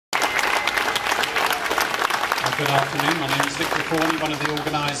Good afternoon. My name is one of the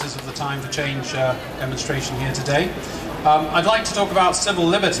organisers of the Time4Change demonstration here today. I'd like to talk about civil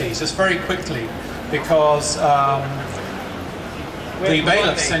liberties just very quickly because the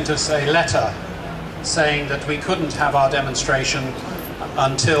bailiff sent us a letter saying that we couldn't have our demonstration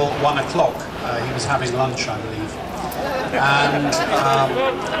until 1 o'clock. He was having lunch, I believe. And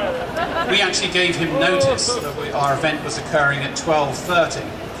we actually gave him notice that our event was occurring at 12:30,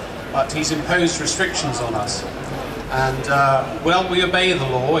 but he's imposed restrictions on us. And, well, we obey the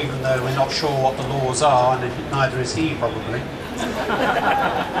law, even though we're not sure what the laws are, and neither is he, probably.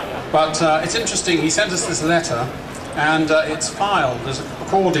 But it's interesting, he sent us this letter, and it's filed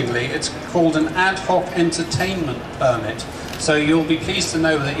accordingly. It's called an ad hoc entertainment permit. So you'll be pleased to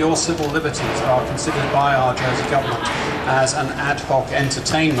know that your civil liberties are considered by our Jersey government as an ad hoc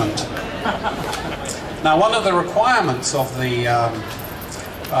entertainment. Now, one of the requirements of the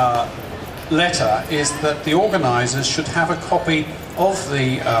letter is that the organisers should have a copy of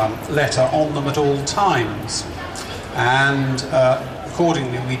the letter on them at all times, and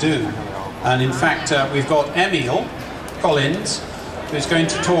accordingly we do. And in fact we've got Emile Collins, who's going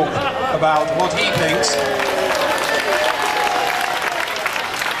to talk about what he thinks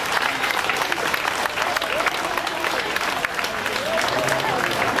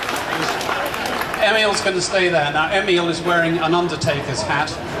Emile's going to stay there. Now Emile is wearing an undertaker's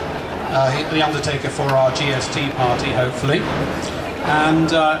hat, the undertaker for our GST party, hopefully. And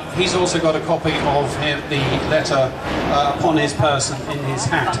he's also got a copy of the letter upon his person in his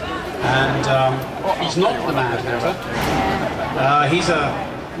hat. And he's not the Mad Hatter. He's a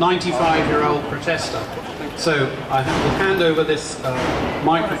 95-year-old protester. So I will hand over this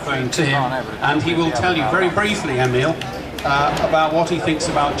microphone to him, and he will tell you very briefly, Emile, about what he thinks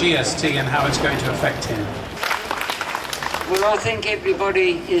about GST and how it's going to affect him. Well, I think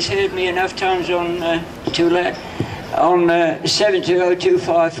everybody has heard me enough times on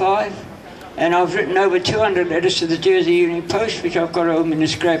 720255, and I've written over 200 letters to the Jersey Evening Post, which I've got home in a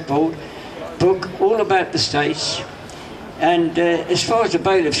scrapbook book, all about the states. And as far as the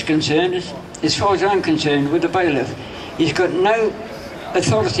bailiff's concerned, as far as I'm concerned with the bailiff, he's got no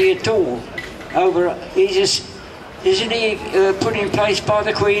authority at all over. He just isn't he put in place by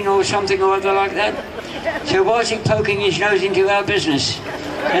the Queen or something or other like that? So why is he poking his nose into our business?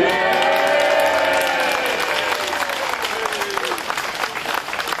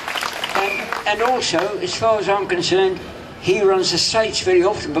 And also, as far as I'm concerned, he runs the states very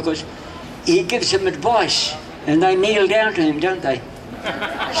often because he gives them advice, and they kneel down to him, don't they?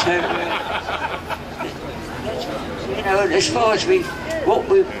 So, you know, as far as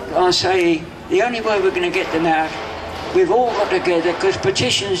I say, the only way we're going to get them out, we've all got together, because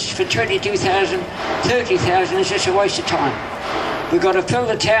petitions for 22,000, 30,000 is just a waste of time. We've got to fill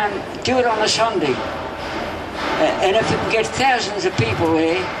the town, do it on a Sunday. And if we can get thousands of people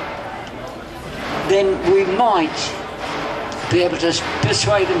here, then we might be able to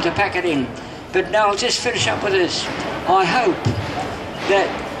persuade them to pack it in. But now I'll just finish up with this. I hope that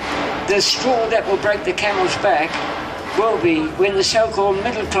the straw that will break the camel's back will be when the so-called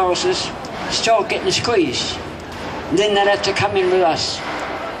middle classes start getting squeezed. Then they'll have to come in with us.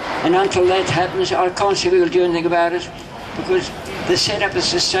 And until that happens, I can't see we'll do anything about it, because the setup of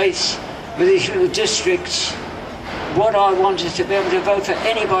the states with these little districts, what I want is to be able to vote for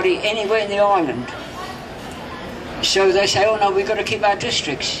anybody anywhere in the island. So they say, oh no, we've got to keep our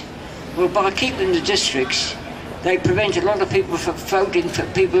districts. Well, by keeping the districts, they prevent a lot of people from voting for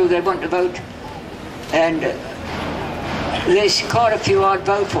people who they want to vote. And there's quite a few I'd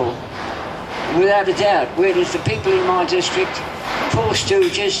vote for, without a doubt. Whereas the people in my district, 4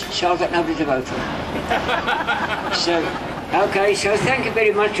 stooges, so I've got nobody to vote for. So, okay, so thank you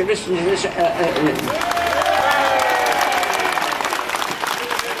very much for listening to this.